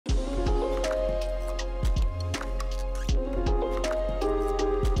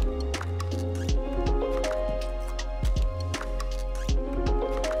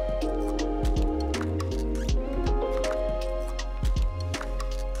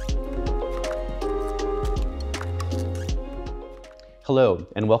Hello,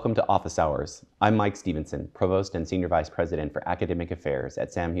 and welcome to Office Hours. I'm Mike Stevenson, Provost and Senior Vice President for Academic Affairs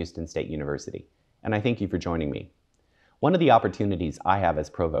at Sam Houston State University, and I thank you for joining me. One of the opportunities I have as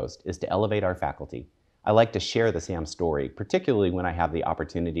Provost is to elevate our faculty. I like to share the Sam story, particularly when I have the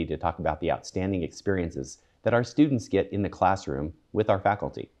opportunity to talk about the outstanding experiences that our students get in the classroom with our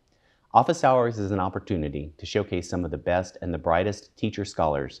faculty. Office Hours is an opportunity to showcase some of the best and the brightest teacher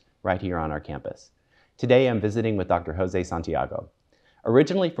scholars right here on our campus. Today I'm visiting with Dr. Jose Santiago.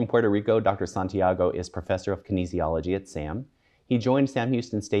 Originally from Puerto Rico, Dr. Santiago is Professor of Kinesiology at SAM. He joined Sam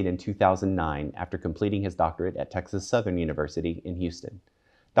Houston State in 2009 after completing his doctorate at Texas Southern University in Houston.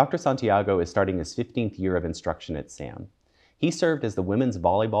 Dr. Santiago is starting his 15th year of instruction at SAM. He served as the women's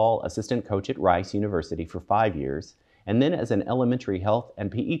volleyball assistant coach at Rice University for 5 years, and then as an elementary health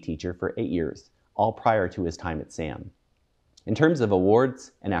and PE teacher for 8 years, all prior to his time at SAM. In terms of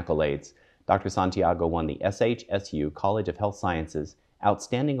awards and accolades, Dr. Santiago won the SHSU College of Health Sciences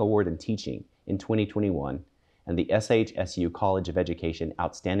Outstanding Award in Teaching in 2021 and the SHSU College of Education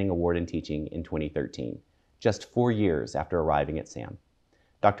Outstanding Award in Teaching in 2013, just 4 years after arriving at SAM.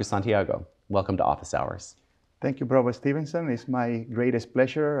 Dr. Santiago, welcome to Office Hours. Thank you, Provost Stevenson. It's my greatest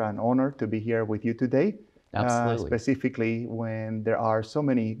pleasure and honor to be here with you today. Absolutely. Specifically when there are so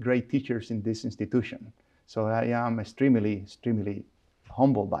many great teachers in this institution. So I am extremely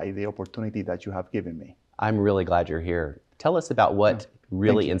humbled by the opportunity that you have given me. I'm really glad you're here. Tell us about what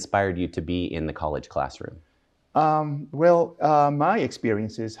really inspired you to be in the college classroom. My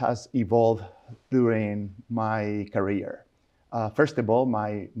experiences has evolved during my career. First of all,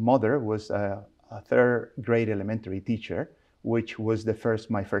 my mother was a third grade elementary teacher, which was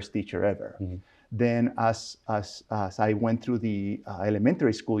my first teacher ever. Mm-hmm. Then as I went through the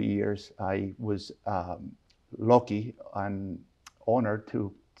elementary school years, I was lucky and honored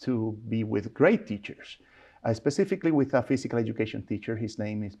to be with great teachers, specifically with a physical education teacher. His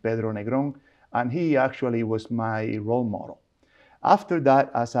name is Pedro Negron, and he actually was my role model. After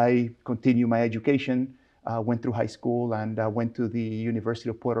that, as I continued my education, went through high school and went to the University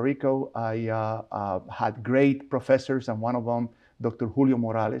of Puerto Rico, I had great professors, and one of them, Dr. Julio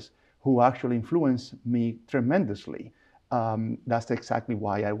Morales, who actually influenced me tremendously. That's exactly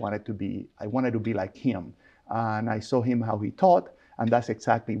why I wanted to be like him. And I saw him how he taught, and that's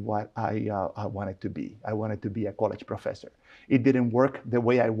exactly what I wanted to be. I wanted to be a college professor. It didn't work the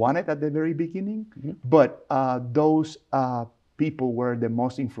way I wanted at the very beginning, mm-hmm. but those people were the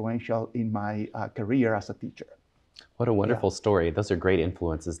most influential in my career as a teacher. What a wonderful story. Those are great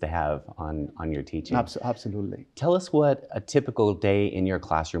influences to have on your teaching. Absolutely. Tell us what a typical day in your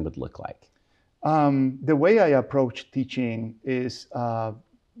classroom would look like. The way I approach teaching is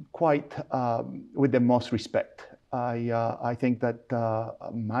quite with the most respect. I think that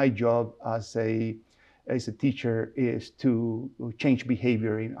my job as a teacher is to change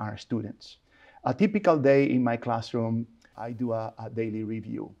behavior in our students. A typical day in my classroom, I do a daily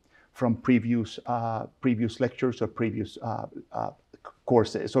review from previous lectures or previous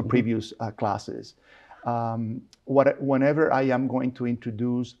courses or previous classes. Whenever I am going to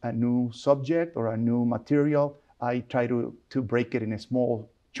introduce a new subject or a new material, I try to break it in small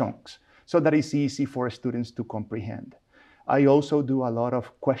chunks so that it's easy for students to comprehend. I also do a lot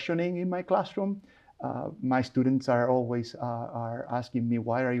of questioning in my classroom. My students are always are asking me,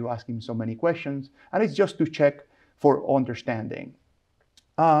 why are you asking so many questions? And it's just to check for understanding.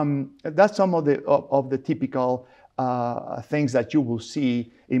 That's some of the typical things that you will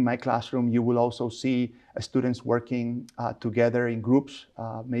see in my classroom. You will also see students working together in groups,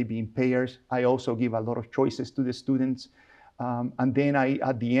 maybe in pairs. I also give a lot of choices to the students. And then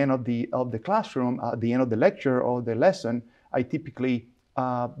at the end of the classroom, at the end of the lecture or the lesson, I typically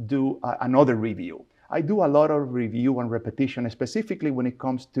do another review. I do a lot of review and repetition, specifically when it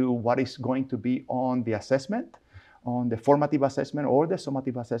comes to what is going to be on the assessment, on the formative assessment or the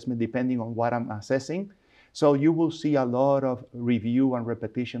summative assessment, depending on what I'm assessing. So you will see a lot of review and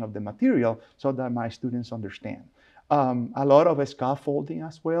repetition of the material so that my students understand. A lot of scaffolding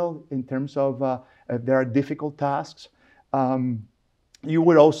as well in terms of if there are difficult tasks. You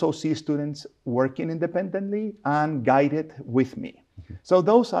will also see students working independently and guided with me. Mm-hmm. So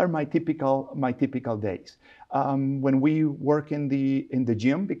those are my typical days. When we work in the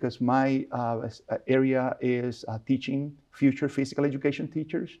gym, because my area is teaching future physical education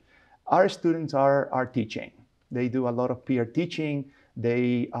teachers, our students are teaching. They do a lot of peer teaching.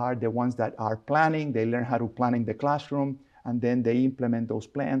 They are the ones that are planning. They learn how to plan in the classroom, and then they implement those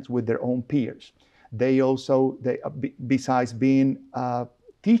plans with their own peers. They also, besides being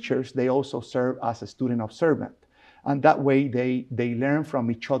teachers, they also serve as a student observant. And that way they learn from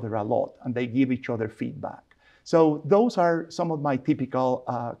each other a lot and they give each other feedback. So those are some of my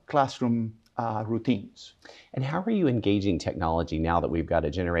typical classroom routines. And how are you engaging technology now that we've got a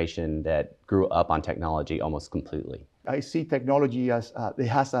generation that grew up on technology almost completely? I see technology as it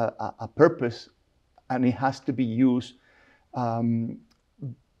has a purpose, and it has to be um,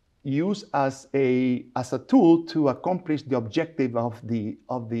 used as a tool to accomplish the objective of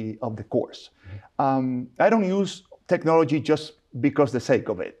the course. I don't use technology just because the sake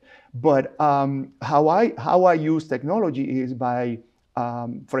of it, but how I use technology is by,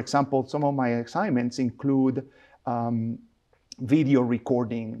 for example, some of my assignments include video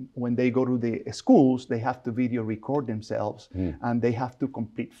recording. When they go to the schools, they have to video record themselves, and they have to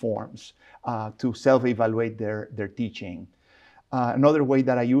complete forms to self-evaluate their teaching. Another way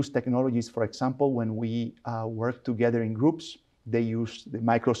that I use technology is, for example, when we work together in groups, they use the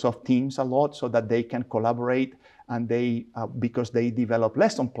Microsoft Teams a lot so that they can collaborate, and because they develop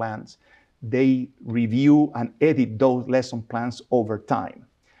lesson plans, they review and edit those lesson plans over time.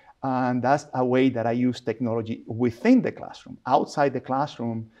 And that's a way that I use technology within the classroom. Outside the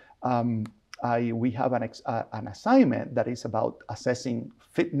classroom, we have an assignment that is about assessing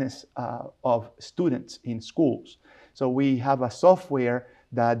fitness of students in schools. So we have a software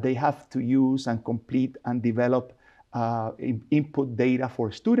that they have to use and complete and develop input data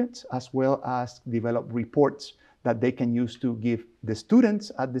for students, as well as develop reports that they can use to give the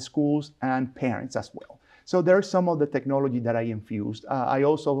students at the schools and parents as well. So there's some of the technology that I infused. I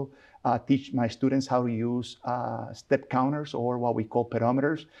also teach my students how to use step counters, or what we call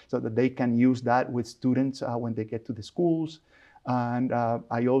pedometers, so that they can use that with students when they get to the schools. And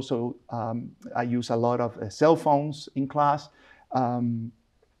I also I use a lot of cell phones in class,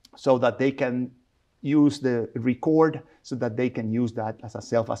 so that they can use the record, so that they can use that as a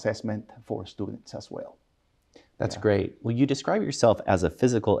self-assessment for students as well. That's great. Well, you describe yourself as a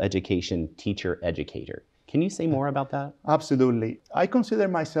physical education teacher educator. Can you say more about that? Absolutely. I consider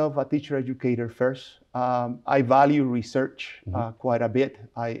myself a teacher educator first. I value research quite a bit.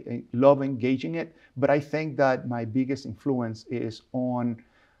 I love engaging it, but I think that my biggest influence is on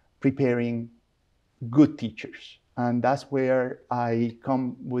preparing good teachers. And that's where I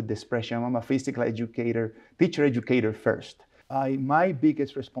come with the expression, I'm a physical educator, teacher educator first. My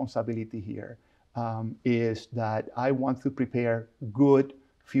biggest responsibility here is that I want to prepare good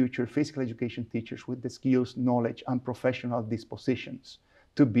future physical education teachers with the skills, knowledge, and professional dispositions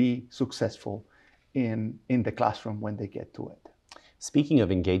to be successful in the classroom when they get to it. Speaking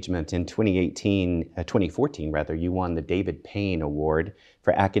of engagement, in 2014 rather, you won the David Payne Award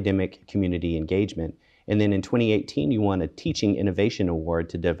for Academic Community Engagement. And then in 2018, you won a Teaching Innovation Award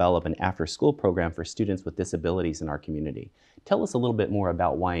to develop an after-school program for students with disabilities in our community. Tell us a little bit more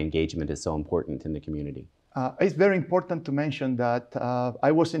about why engagement is so important in the community. It's very important to mention that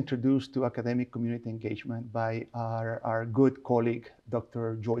I was introduced to academic community engagement by our good colleague,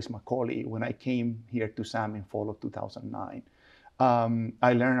 Dr. Joyce McCauley, when I came here to SAM in fall of 2009.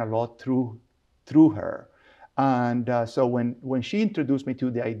 I learned a lot through her. And so when she introduced me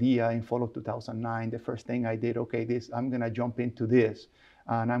to the idea in fall of 2009, the first thing I did, I'm going to jump into this,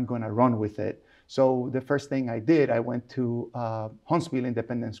 and I'm going to run with it. So the first thing I did, I went to Huntsville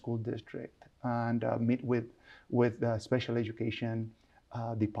Independent School District and meet with the special education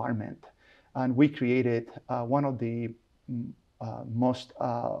department. And we created one of the most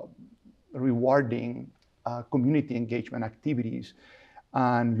rewarding community engagement activities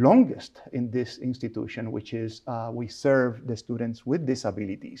and longest in this institution, which is we serve the students with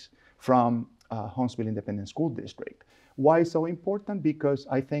disabilities from Huntsville Independent School District. Why so important? Because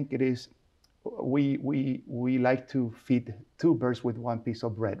I think it is, we like to feed two birds with one piece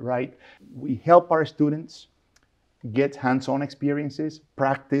of bread, right? We help our students get hands-on experiences,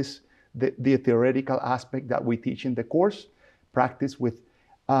 practice the theoretical aspect that we teach in the course, practice with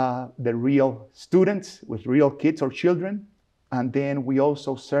the real students, with real kids or children, and then we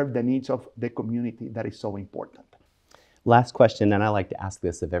also serve the needs of the community that is so important. Last question, and I like to ask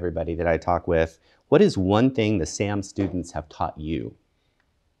this of everybody that I talk with. What is one thing the SAM students have taught you?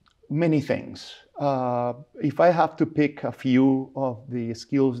 Many things. If I have to pick a few of the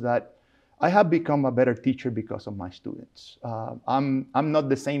skills that I have become a better teacher because of my students. I'm not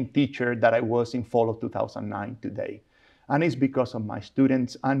the same teacher that I was in fall of 2009 today. And it's because of my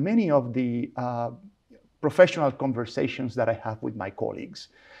students and many of the professional conversations that I have with my colleagues.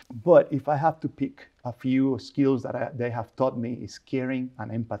 But if I have to pick a few skills that they have taught me, is caring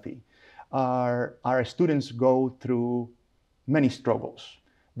and empathy. Our students go through many struggles.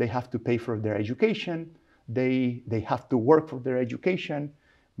 They have to pay for their education. They have to work for their education.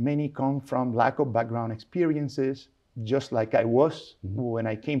 Many come from lack of background experiences, just like I was when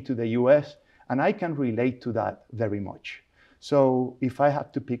I came to the US. And I can relate to that very much. So if I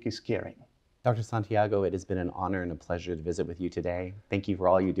have to pick, it's caring. Dr. Santiago, it has been an honor and a pleasure to visit with you today. Thank you for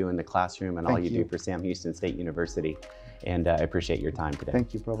all you do in the classroom and all you do for Sam Houston State University. And I appreciate your time today.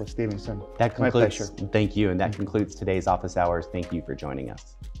 Thank you, Provost Stevenson. That concludes, my pleasure. Thank you. And that concludes today's office hours. Thank you for joining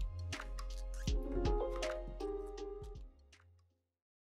us.